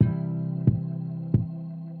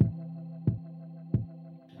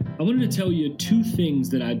I wanted to tell you two things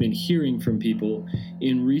that I've been hearing from people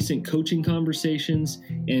in recent coaching conversations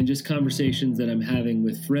and just conversations that I'm having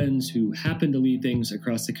with friends who happen to lead things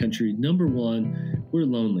across the country. Number one, we're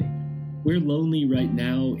lonely. We're lonely right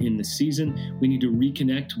now in the season. We need to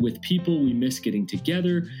reconnect with people. We miss getting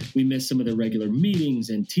together. We miss some of the regular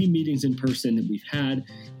meetings and team meetings in person that we've had.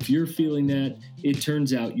 If you're feeling that, it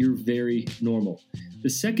turns out you're very normal. The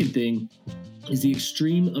second thing is the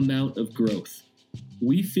extreme amount of growth.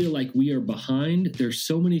 We feel like we are behind. There's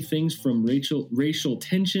so many things from racial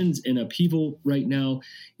tensions and upheaval right now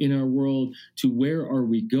in our world to where are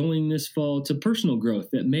we going this fall to personal growth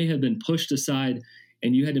that may have been pushed aside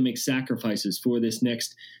and you had to make sacrifices for this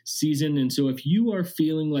next season. And so if you are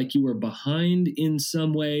feeling like you are behind in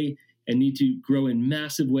some way and need to grow in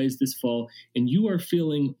massive ways this fall and you are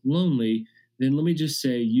feeling lonely, then let me just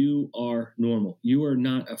say you are normal. You are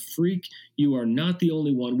not a freak. You are not the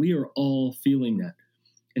only one. We are all feeling that.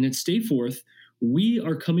 And at Stay Forth, we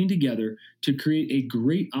are coming together to create a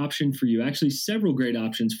great option for you, actually several great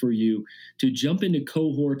options for you to jump into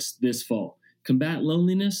cohorts this fall. Combat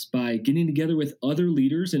loneliness by getting together with other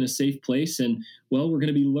leaders in a safe place. And, well, we're going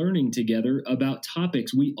to be learning together about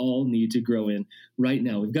topics we all need to grow in right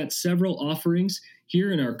now. We've got several offerings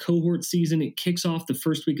here in our cohort season. It kicks off the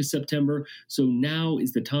first week of September. So now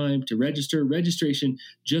is the time to register. Registration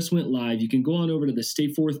just went live. You can go on over to the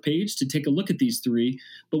Stay Forth page to take a look at these three.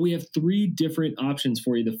 But we have three different options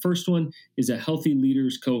for you. The first one is a Healthy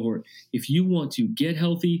Leaders cohort. If you want to get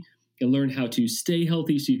healthy, and learn how to stay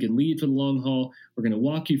healthy so you can lead for the long haul. We're going to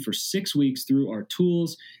walk you for 6 weeks through our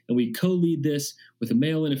tools, and we co-lead this with a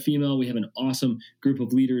male and a female. We have an awesome group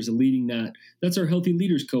of leaders leading that. That's our Healthy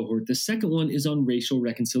Leaders cohort. The second one is on racial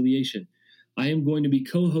reconciliation. I am going to be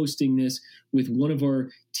co-hosting this with one of our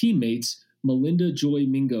teammates, Melinda Joy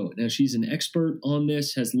Mingo. Now, she's an expert on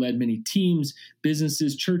this, has led many teams,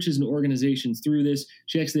 businesses, churches, and organizations through this.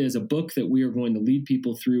 She actually has a book that we are going to lead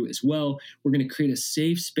people through as well. We're going to create a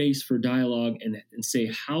safe space for dialogue and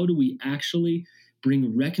say, how do we actually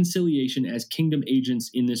bring reconciliation as kingdom agents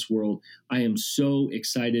in this world? I am so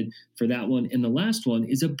excited for that one. And the last one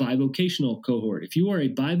is a bivocational cohort. If you are a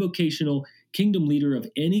bivocational kingdom leader of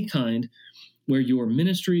any kind, where your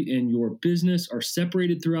ministry and your business are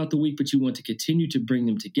separated throughout the week, but you want to continue to bring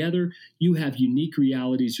them together, you have unique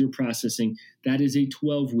realities you're processing. That is a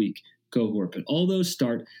 12-week cohort. But all those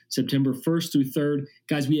start September 1st through 3rd.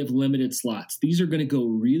 Guys, we have limited slots. These are going to go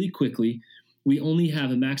really quickly. We only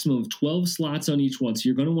have a maximum of 12 slots on each one. So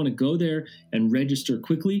you're going to want to go there and register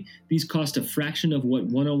quickly. These cost a fraction of what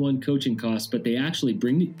one-on-one coaching costs, but they actually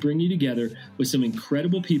bring you together with some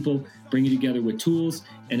incredible people, bring you together with tools,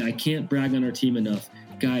 and I can't brag on our team enough.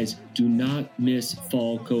 Guys, do not miss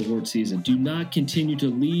fall cohort season. Do not continue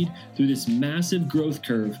to lead through this massive growth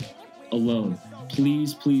curve alone.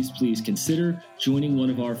 Please, please, please consider joining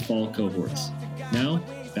one of our fall cohorts. Now,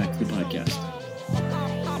 back to the podcast.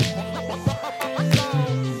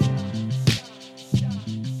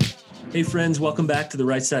 Hey friends, welcome back to the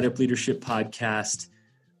Right Side Up Leadership Podcast.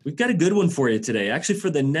 We've got a good one for you today. Actually, for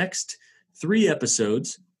the next 3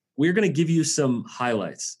 episodes, we're going to give you some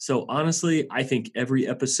highlights. So honestly, I think every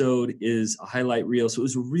episode is a highlight reel, so it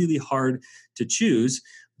was really hard to choose.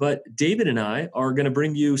 But David and I are going to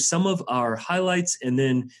bring you some of our highlights. And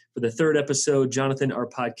then for the 3rd episode, Jonathan, our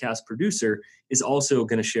podcast producer, is also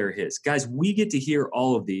going to share his. Guys, we get to hear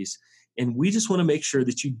all of these. And we just want to make sure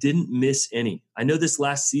that you didn't miss any. I know this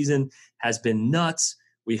last season has been nuts.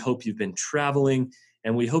 We hope you've been traveling,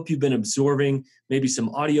 and we hope you've been absorbing maybe some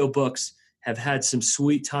audiobooks, have had some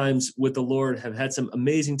sweet times with the Lord, have had some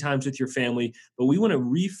amazing times with your family. But we want to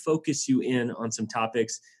refocus you in on some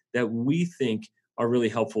topics that we think are really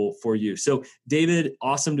helpful for you. So, David,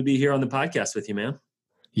 awesome to be here on the podcast with you, man.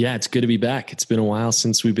 Yeah, it's good to be back. It's been a while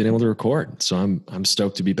since we've been able to record, so I'm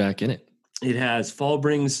stoked to be back in it. It has. Fall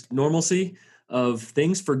brings normalcy of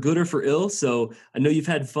things for good or for ill. So I know you've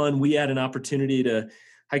had fun. We had an opportunity to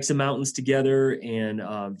hike some mountains together and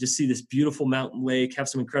just see this beautiful mountain lake, have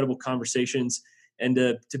some incredible conversations, and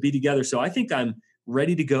to be together. So I think I'm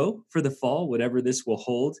ready to go for the fall, whatever this will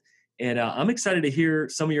hold. And I'm excited to hear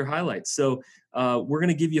some of your highlights. So we're going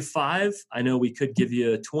to give you 5. I know we could give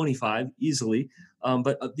you 25 easily.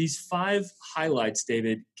 But these 5 highlights,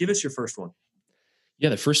 David, give us your first one. Yeah,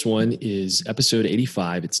 the first one is episode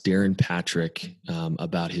 85. It's Darren Patrick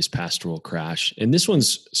about his pastoral crash. And this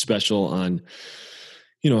one's special on,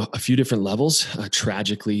 a few different levels.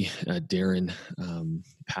 Tragically, Darren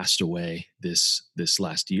passed away this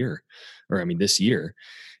year.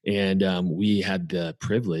 And we had the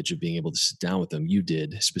privilege of being able to sit down with him. You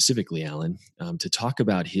did specifically, Alan, to talk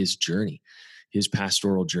about his journey his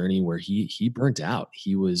pastoral journey where he burnt out.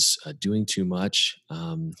 He was doing too much.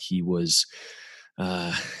 He was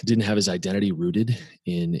didn't have his identity rooted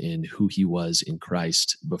in who he was in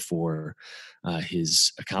Christ before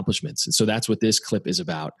his accomplishments. And so that's what this clip is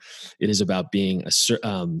about. It is about being a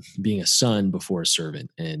son before a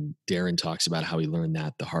servant. And Darren talks about how he learned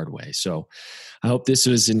that the hard way. So I hope this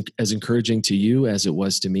was as encouraging to you as it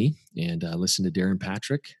was to me. And listen to Darren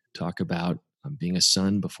Patrick talk about being a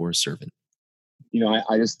son before a servant.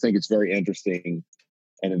 I just think it's very interesting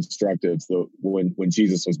and instructive that when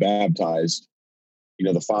Jesus was baptized,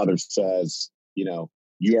 the Father says,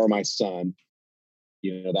 you are my son,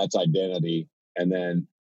 that's identity. And then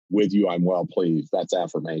with you, I'm well pleased. That's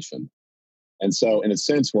affirmation. And so in a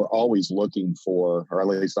sense, we're always looking for, or at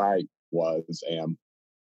least I am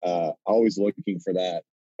always looking for that.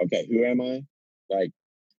 Okay, who am I?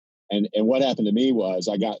 And what happened to me was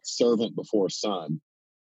I got servant before son.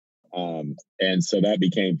 And so that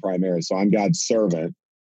became primary. So I'm God's servant,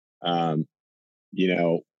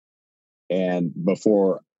 and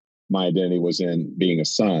before my identity was in being a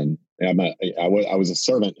son. And I was a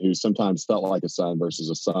servant who sometimes felt like a son versus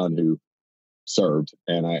a son who served.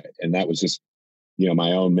 And that was just,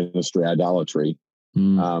 my own ministry idolatry.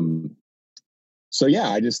 So yeah,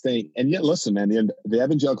 I just think, and yet listen, man, the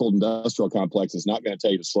evangelical industrial complex is not going to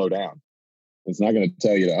tell you to slow down. It's not going to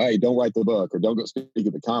tell you, hey, don't write the book or don't go speak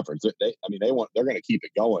at the conference. They're going to keep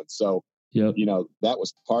it going. So, yep. That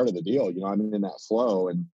was part of the deal. I'm in that flow,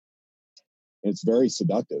 and it's very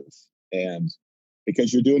seductive. And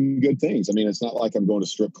because you're doing good things. It's not like I'm going to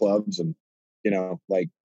strip clubs and,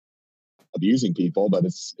 abusing people, but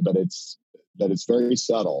it's very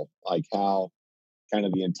subtle, like how kind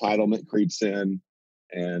of the entitlement creeps in,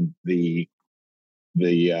 and the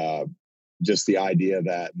just the idea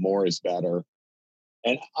that more is better.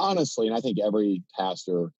 And honestly, and I think every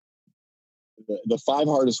pastor, the 5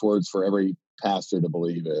 hardest words for every pastor to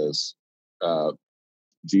believe is,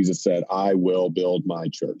 Jesus said, I will build my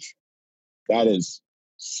church. That is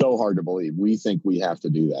so hard to believe. We think we have to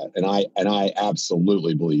do that. And I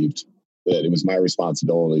absolutely believed that it was my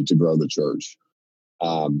responsibility to grow the church.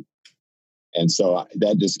 And so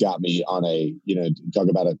that just got me on talk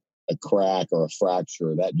about a crack or a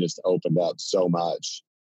fracture that just opened up so much,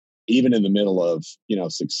 even in the middle of,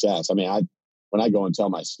 success. When I go and tell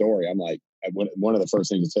my story, I'm like, one of the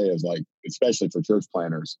first things to say is like, especially for church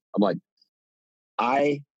planners, I'm like,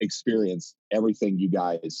 I experienced everything you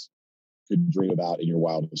guys could dream about in your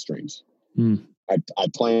wildest dreams. I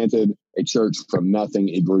planted a church from nothing.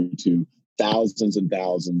 It grew to thousands and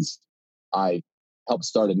thousands. I helped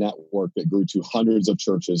start a network that grew to hundreds of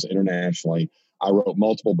churches internationally. I wrote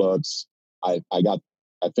multiple books. I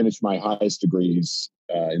finished my highest degrees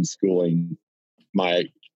in schooling. My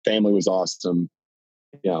family was awesome.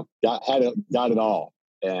 Got it all.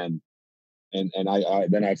 And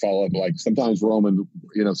I follow up, like sometimes according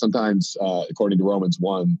to Romans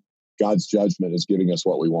 1, God's judgment is giving us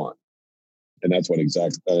what we want. And that's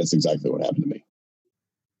exactly what happened to me.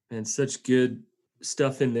 And such good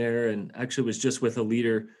stuff in there. And actually was just with a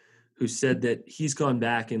leader who said that he's gone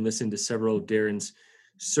back and listened to several of Darren's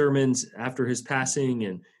sermons after his passing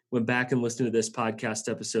and went back and listened to this podcast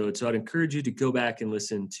episode. So I'd encourage you to go back and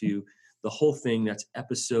listen to the whole thing. That's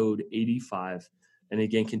episode 85. And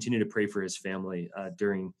again, continue to pray for his family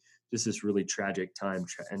during just this really tragic time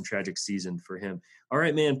and tragic season for him. All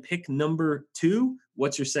right, man, pick number 2.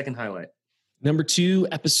 What's your second highlight? Number 2,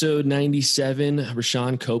 episode 97,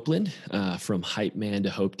 Rashawn Copeland, from hype man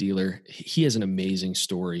to hope dealer. He has an amazing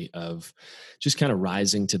story of just kind of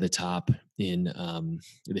rising to the top in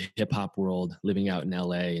the hip hop world, living out in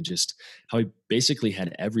LA, and just how he basically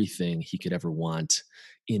had everything he could ever want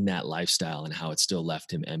in that lifestyle and how it still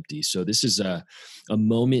left him empty. So this is a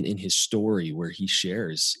moment in his story where he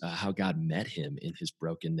shares how God met him in his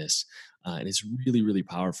brokenness. And it's really, really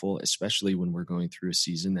powerful, especially when we're going through a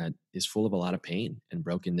season that is full of a lot of pain and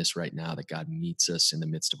brokenness right now, that God meets us in the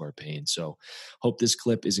midst of our pain. So hope this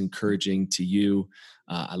clip is encouraging to you.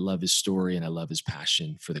 I love his story and I love his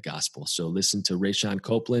passion for the gospel. So listen to Rashawn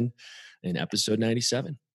Copeland in episode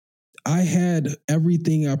 97. I had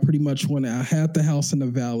everything I pretty much wanted. I had the house in the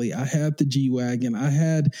valley. I had the G-Wagon. I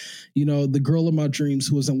had, the girl of my dreams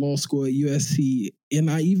who was in law school at USC. And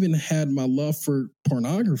I even had my love for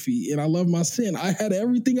pornography, and I love my sin. I had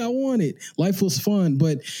everything I wanted. Life was fun.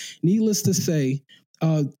 But needless to say,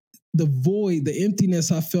 the void, the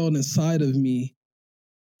emptiness I felt inside of me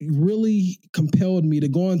really compelled me to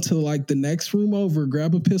go into like the next room over,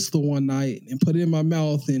 grab a pistol one night and put it in my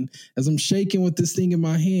mouth. And as I'm shaking with this thing in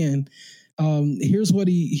my hand, here's what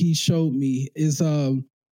he showed me is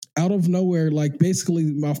out of nowhere, like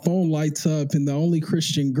basically my phone lights up and the only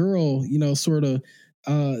Christian girl, sort of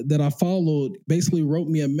that I followed basically wrote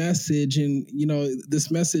me a message. And,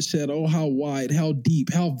 this message said, "Oh, how wide, how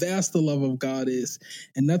deep, how vast the love of God is.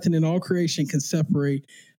 And nothing in all creation can separate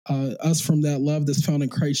us from that love that's found in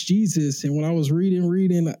Christ Jesus." And when I was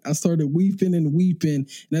reading, I started weeping and weeping.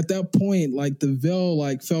 And at that point, like the veil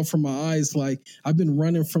like fell from my eyes. Like I've been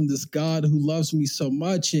running from this God who loves me so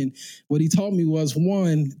much. And what he taught me was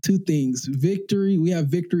two things: victory. We have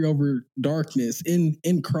victory over darkness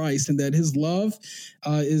in Christ, and that his love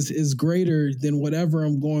is greater than whatever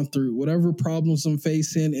I'm going through, whatever problems I'm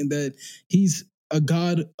facing, and that he's a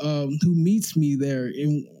God who meets me there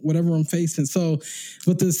in whatever I'm facing. So,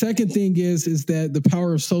 but the second thing is that the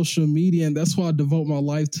power of social media, and that's why I devote my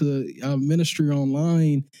life to ministry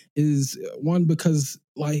online, is one, because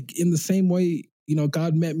like in the same way,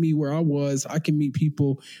 God met me where I was, I can meet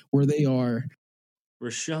people where they are.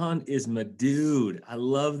 Rashawn is my dude. I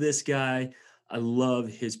love this guy. I love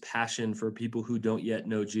his passion for people who don't yet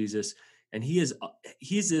know Jesus. And he's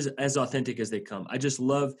as authentic as they come. I just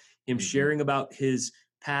love him sharing about his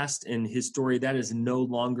past and his story. That is no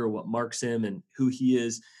longer what marks him and who he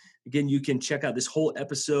is. Again, you can check out this whole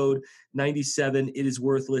episode 97. It is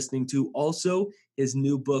worth listening to. Also, his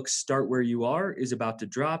new book, Start Where You Are, is about to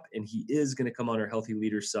drop, and he is going to come on our Healthy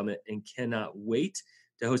Leaders Summit, and cannot wait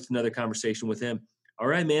to host another conversation with him. All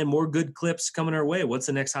right, man, more good clips coming our way. What's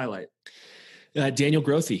the next highlight? Daniel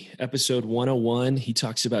Grothe, episode 101. He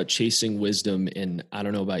talks about chasing wisdom. And I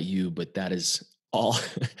don't know about you, but that is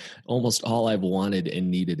almost all I've wanted and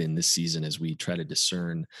needed in this season as we try to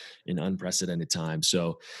discern in unprecedented times.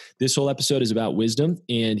 So this whole episode is about wisdom.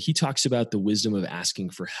 And he talks about the wisdom of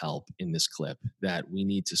asking for help in this clip, that we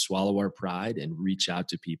need to swallow our pride and reach out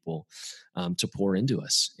to people to pour into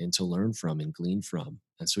us and to learn from and glean from.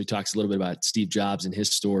 And so he talks a little bit about Steve Jobs and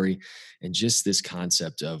his story, and just this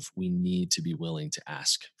concept of we need to be willing to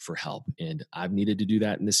ask for help. And I've needed to do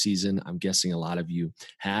that in this season. I'm guessing a lot of you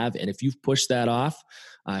have. And if you've pushed that off,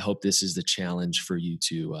 I hope this is the challenge for you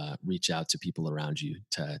to reach out to people around you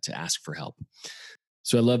to ask for help.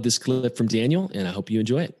 So I love this clip from Daniel, and I hope you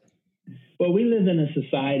enjoy it. Well, we live in a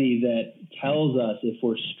society that tells us if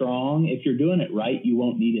we're strong, if you're doing it right, you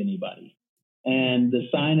won't need anybody. And the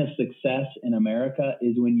sign of success in America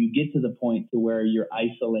is when you get to the point to where you're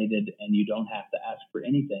isolated and you don't have to ask for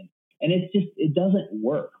anything. And it doesn't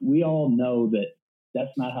work. We all know that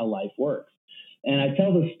that's not how life works. And I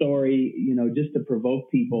tell the story, just to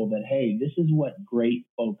provoke people that, hey, this is what great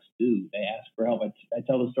folks do. They ask for help. I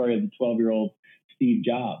tell the story of the 12-year-old Steve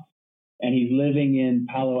Jobs, and he's living in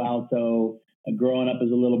Palo Alto, growing up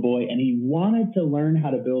as a little boy, and he wanted to learn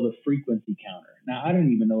how to build a frequency counter. Now, I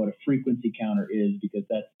don't even know what a frequency counter is because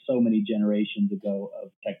that's so many generations ago of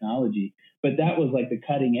technology, but that was like the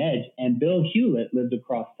cutting edge. And Bill Hewlett lived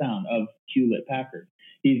across town of Hewlett Packard.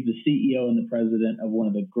 He's the CEO and the president of one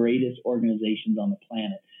of the greatest organizations on the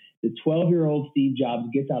planet. The 12-year-old Steve Jobs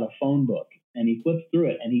gets out a phone book and he flips through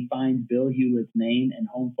it and he finds Bill Hewlett's name and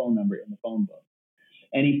home phone number in the phone book.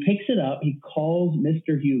 And he picks it up. He calls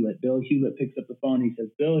Mr. Hewlett. Bill Hewlett picks up the phone. He says,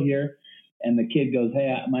 "Bill here." And the kid goes,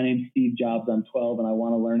 "Hey, my name's Steve Jobs. I'm 12 and I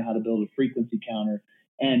want to learn how to build a frequency counter."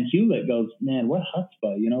 And Hewlett goes, "Man, what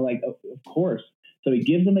chutzpah, of course." So he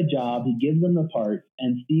gives him a job. He gives him the parts,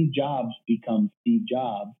 and Steve Jobs becomes Steve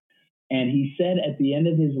Jobs. And he said at the end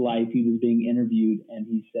of his life, he was being interviewed, and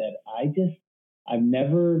he said, I've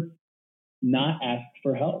never not asked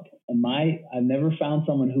for help. I've never found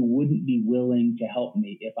someone who wouldn't be willing to help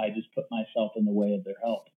me if I just put myself in the way of their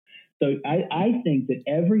help. So I think that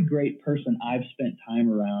every great person I've spent time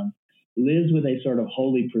around lives with a sort of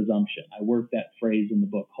holy presumption. I work that phrase in the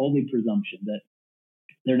book, holy presumption, that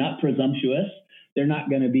they're not presumptuous. They're not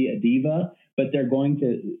going to be a diva, but they're going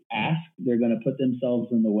to ask. They're going to put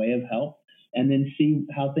themselves in the way of help and then see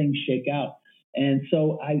how things shake out. And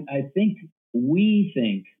so I think we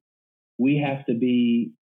have to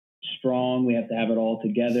be strong. We have to have it all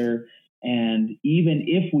together. And even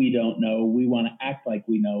if we don't know, we want to act like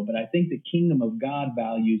we know. But I think the kingdom of God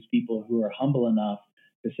values people who are humble enough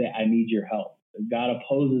to say, "I need your help." God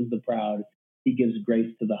opposes the proud. He gives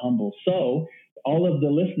grace to the humble. So all of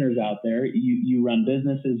the listeners out there, you run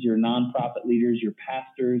businesses, you're nonprofit leaders, you're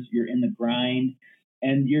pastors, you're in the grind,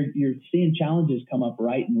 and you're seeing challenges come up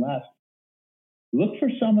right and left. Look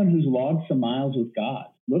for someone who's logged some miles with God.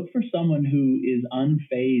 Look for someone who is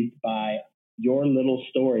unfazed by your little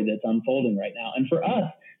story that's unfolding right now. And for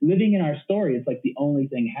us, living in our story, it's like the only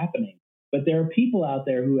thing happening. But there are people out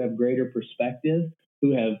there who have greater perspective,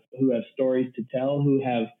 who have stories to tell, who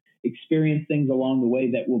have experienced things along the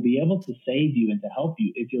way that will be able to save you and to help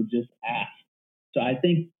you if you'll just ask. So I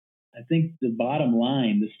think I think the bottom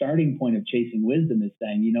line, the starting point of chasing wisdom is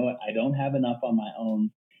saying, you know what, I don't have enough on my own,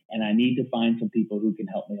 and I need to find some people who can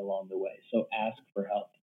help me along the way. So ask for help.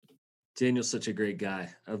 Daniel's such a great guy.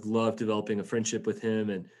 I've loved developing a friendship with him,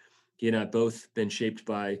 and he and I have both been shaped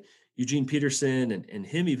by Eugene Peterson and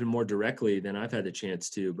him even more directly than I've had the chance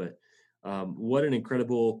to. But what an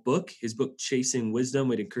incredible book. His book, Chasing Wisdom.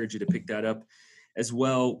 We'd encourage you to pick that up as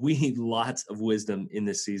well. We need lots of wisdom in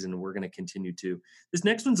this season, and we're going to continue to. This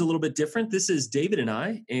next one's a little bit different. This is David and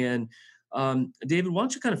I. And David, why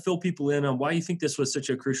don't you kind of fill people in on why you think this was such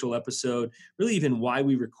a crucial episode, really even why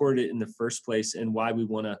we recorded it in the first place and why we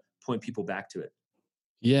want to point people back to it.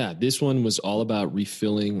 Yeah, this one was all about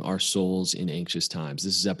refilling our souls in anxious times.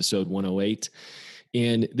 This is episode 108,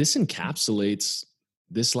 and this encapsulates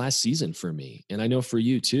this last season for me. And I know for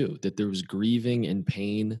you too, that there was grieving and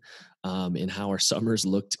pain in how our summers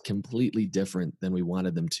looked completely different than we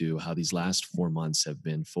wanted them to, how these last 4 months have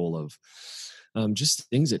been full of just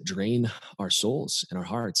things that drain our souls and our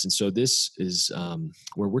hearts. And so this is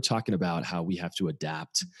where we're talking about how we have to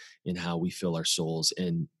adapt in how we fill our souls.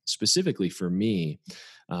 And specifically for me,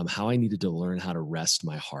 how I needed to learn how to rest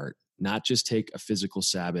my heart, not just take a physical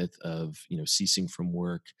Sabbath of, ceasing from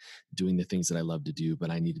work, doing the things that I love to do, but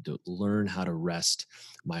I needed to learn how to rest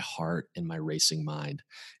my heart and my racing mind.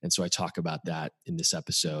 And so I talk about that in this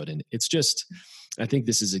episode. And it's just, I think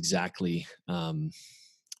this is exactly,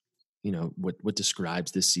 what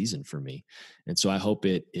describes this season for me. And so I hope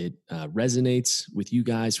it resonates with you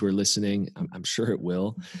guys who are listening. I'm sure it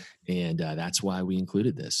will. And that's why we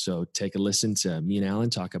included this. So take a listen to me and Alan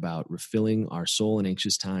talk about refilling our soul in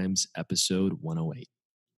anxious times, episode 108.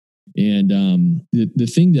 And the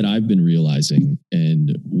thing that I've been realizing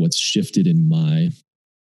and what's shifted in my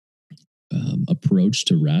approach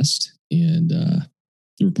to rest and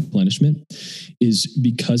replenishment is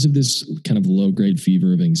because of this kind of low grade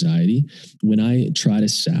fever of anxiety. When I try to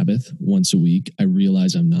Sabbath once a week, I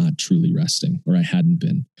realize I'm not truly resting, or I hadn't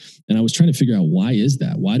been. And I was trying to figure out, why is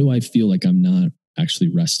that? Why do I feel like I'm not actually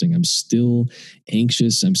resting? I'm still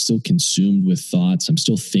anxious. I'm still consumed with thoughts. I'm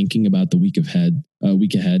still thinking about the week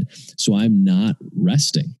ahead. So I'm not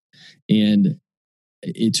resting. And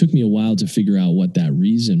it took me a while to figure out what that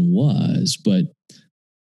reason was, but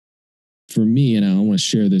for me, and I want to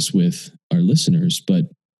share this with our listeners, but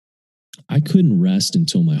I couldn't rest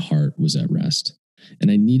until my heart was at rest. And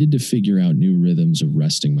I needed to figure out new rhythms of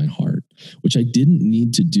resting my heart, which I didn't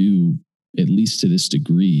need to do, at least to this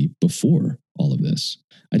degree, before all of this.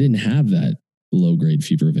 I didn't have that low grade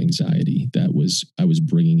fever of anxiety that I was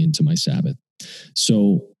bringing into my Sabbath.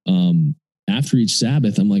 So after each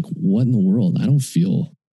Sabbath, I'm like, what in the world? I don't feel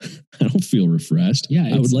refreshed.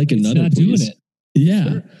 Yeah, I would like another, not please. doing it. Yeah.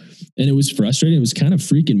 Sure. And it was frustrating. It was kind of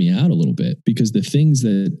freaking me out a little bit, because the things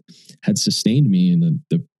that had sustained me in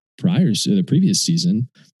the previous season,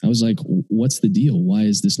 I was like, what's the deal? Why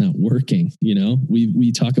is this not working?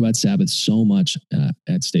 We talk about Sabbath so much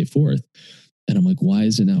at Stay Forth. And I'm like, why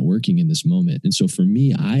is it not working in this moment? And so for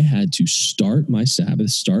me, I had to start my Sabbath,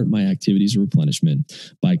 start my activities of replenishment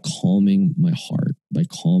by calming my heart, by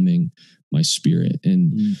calming my spirit.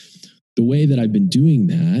 And the way that I've been doing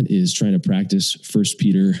that is trying to practice 1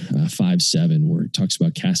 Peter 5:7, where it talks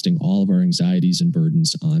about casting all of our anxieties and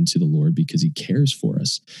burdens onto the Lord because he cares for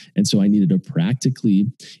us. And so I needed to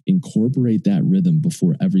practically incorporate that rhythm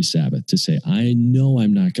before every Sabbath to say, I know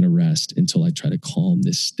I'm not going to rest until I try to calm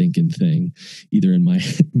this stinking thing, either in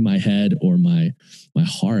my head or my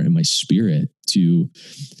heart and my spirit, to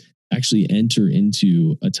actually enter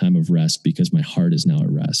into a time of rest because my heart is now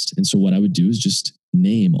at rest. And so what I would do is just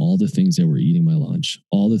name all the things that were eating my lunch,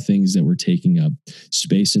 all the things that were taking up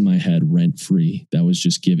space in my head rent free. That was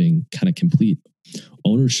just giving kind of complete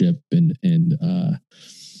ownership and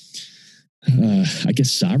I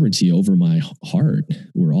guess sovereignty over my heart,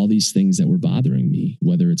 were all these things that were bothering me,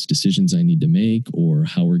 whether it's decisions I need to make or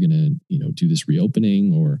how we're going to, do this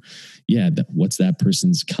reopening, or what's that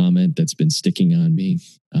person's comment that's been sticking on me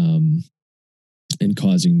and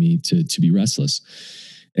causing me to be restless.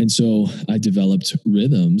 And so I developed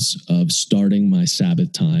rhythms of starting my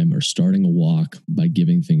Sabbath time or starting a walk by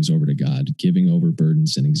giving things over to God, giving over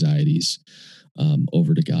burdens and anxieties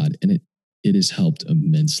over to God. And it has helped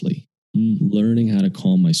immensely. Learning how to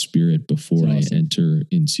calm my spirit before I enter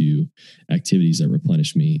into activities that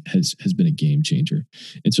replenish me has been a game changer.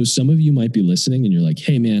 And so some of you might be listening and you're like,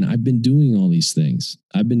 hey man, I've been doing all these things.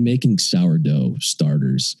 I've been making sourdough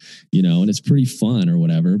starters, and it's pretty fun or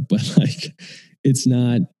whatever, but like, it's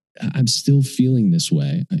not I'm still feeling this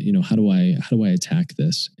way. How do I attack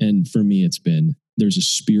this? And for me, there's a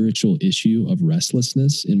spiritual issue of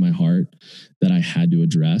restlessness in my heart that I had to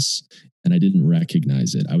address, and I didn't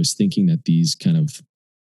recognize it. I was thinking that these kind of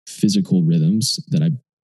physical rhythms that I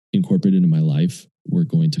incorporated into my life were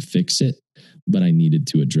going to fix it, but I needed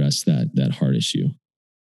to address that heart issue.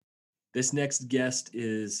 This next guest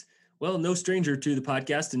is, well, no stranger to the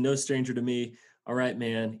podcast and no stranger to me. All right,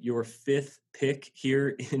 man, your fifth pick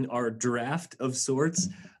here in our draft of sorts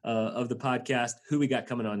of the podcast. Who we got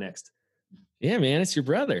coming on next? Yeah, man, it's your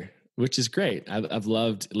brother, which is great. I've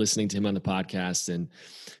loved listening to him on the podcast, and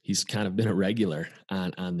he's kind of been a regular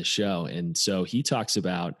on the show. And so he talks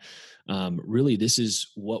about really, this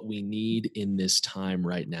is what we need in this time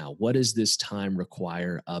right now. What does this time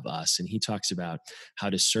require of us? And he talks about how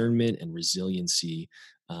discernment and resiliency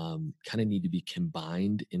kind of need to be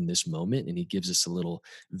combined in this moment. And he gives us a little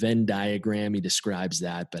Venn diagram. He describes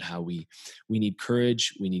that, but how we need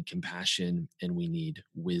courage, we need compassion, and we need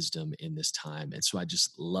wisdom in this time. And so I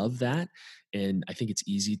just love that. And I think it's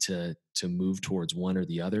easy to move towards one or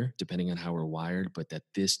the other, depending on how we're wired, but that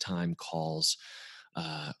this time calls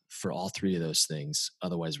for all three of those things.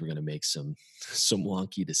 Otherwise, we're going to make some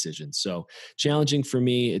wonky decisions. So challenging for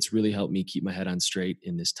me. It's really helped me keep my head on straight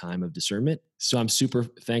in this time of discernment. So I'm super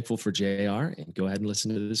thankful for JR, and go ahead and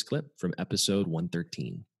listen to this clip from episode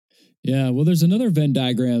 113. Yeah, well, there's another Venn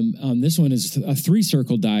diagram. This one is a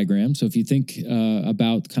 3-circle diagram. So if you think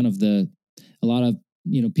about kind of a lot of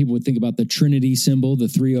people would think about the Trinity symbol, the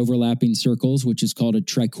 3 overlapping circles, which is called a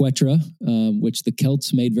triquetra, which the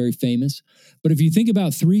Celts made very famous. But if you think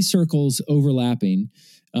about 3 circles overlapping,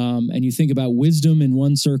 and you think about wisdom in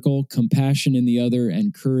one circle, compassion in the other,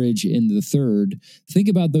 and courage in the third, think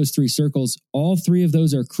about those 3 circles. All 3 of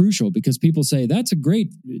those are crucial, because people say, that's a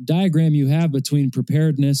great diagram you have between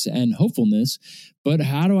preparedness and hopefulness, but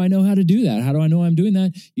how do I know how to do that? How do I know I'm doing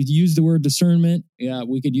that? You use the word discernment. Yeah,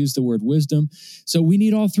 we could use the word wisdom. So we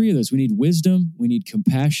need all 3 of those. We need wisdom, we need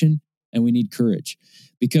compassion, and we need courage.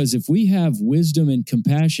 Because if we have wisdom and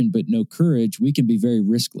compassion but no courage, we can be very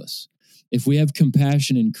riskless. If we have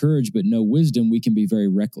compassion and courage but no wisdom, we can be very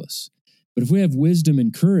reckless. But if we have wisdom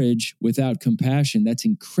and courage without compassion, that's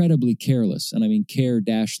incredibly careless. And I mean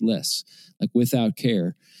care-less, like without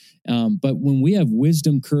care. But when we have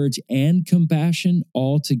wisdom, courage, and compassion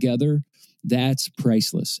all together, that's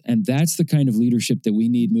priceless. And that's the kind of leadership that we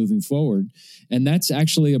need moving forward. And that's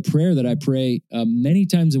actually a prayer that I pray many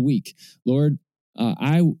times a week. Lord,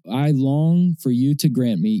 I long for you to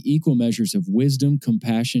grant me equal measures of wisdom,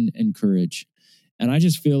 compassion, and courage. And I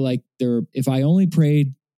just feel like if I only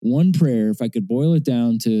prayed one prayer, if I could boil it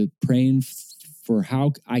down to praying for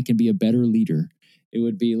how I can be a better leader, it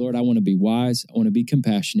would be, Lord, I want to be wise. I want to be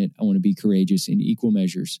compassionate. I want to be courageous in equal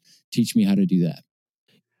measures. Teach me how to do that.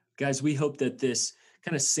 Guys, we hope that this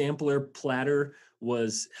kind of sampler platter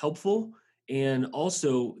was helpful, and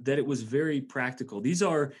also that it was very practical. These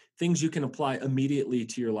are things you can apply immediately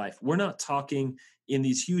to your life. We're not talking in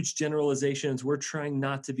these huge generalizations. We're trying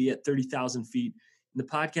not to be at 30,000 feet. In the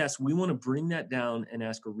podcast, we want to bring that down and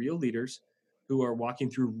ask real leaders who are walking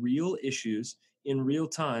through real issues in real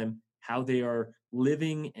time, how they are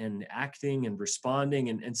living and acting and responding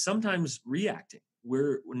and sometimes reacting.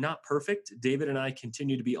 We're not perfect. David and I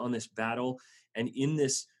continue to be on this battle and in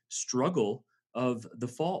this struggle of the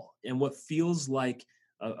fall and what feels like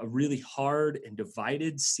a really hard and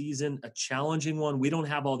divided season, a challenging one. We don't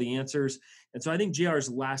have all the answers. And so I think JR's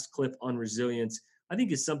last clip on resilience, I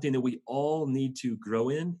think, is something that we all need to grow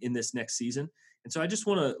in this next season. And so I just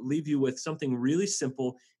want to leave you with something really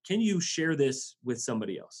simple. Can you share this with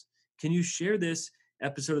somebody else? Can you share this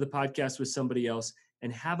episode of the podcast with somebody else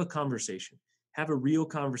and have a conversation? Have a real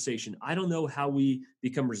conversation. I don't know how we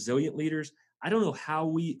become resilient leaders. I don't know how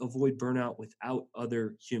we avoid burnout without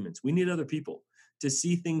other humans. We need other people to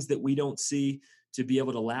see things that we don't see, to be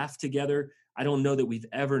able to laugh together. I don't know that we've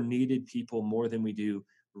ever needed people more than we do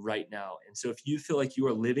right now. And so if you feel like you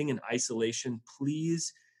are living in isolation,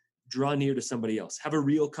 please draw near to somebody else. Have a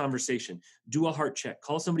real conversation. Do a heart check.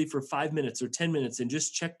 Call somebody for 5 minutes or 10 minutes and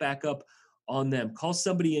just check back up on them. Call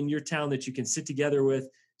somebody in your town that you can sit together with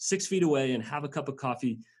 6 feet away and have a cup of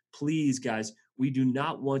coffee. Please, guys, we do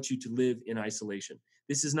not want you to live in isolation.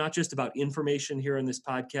 This is not just about information here on this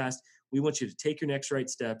podcast. We want you to take your next right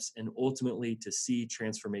steps and ultimately to see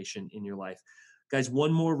transformation in your life. Guys,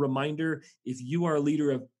 one more reminder, if you are a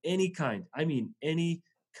leader of any kind, I mean any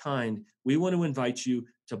kind, we want to invite you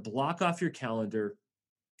to block off your calendar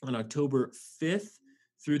on October 5th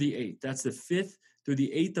through the 8th. That's the 5th through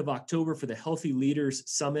the 8th of October for the Healthy Leaders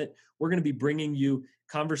Summit. We're going to be bringing you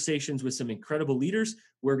conversations with some incredible leaders.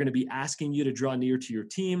 We're going to be asking you to draw near to your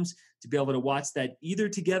teams, to be able to watch that either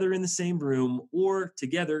together in the same room or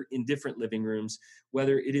together in different living rooms,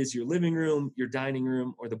 whether it is your living room, your dining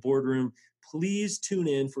room, or the boardroom. Please tune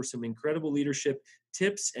in for some incredible leadership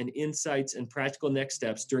tips and insights and practical next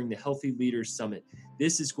steps during the Healthy Leaders Summit.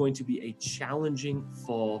 This is going to be a challenging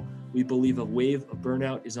fall. We believe a wave of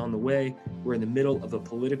burnout is on the way. We're in the middle of a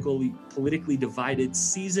politically divided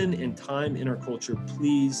season and time in our culture.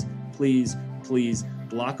 Please, please, please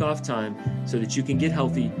block off time so that you can get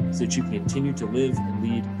healthy, so that you can continue to live and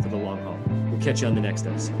lead for the long haul. We'll catch you on the next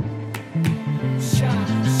episode.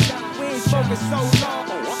 We ain't focused so long.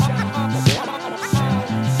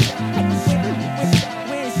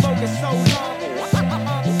 We ain't focused so long.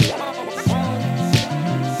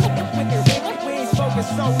 We ain't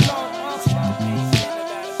focused so long.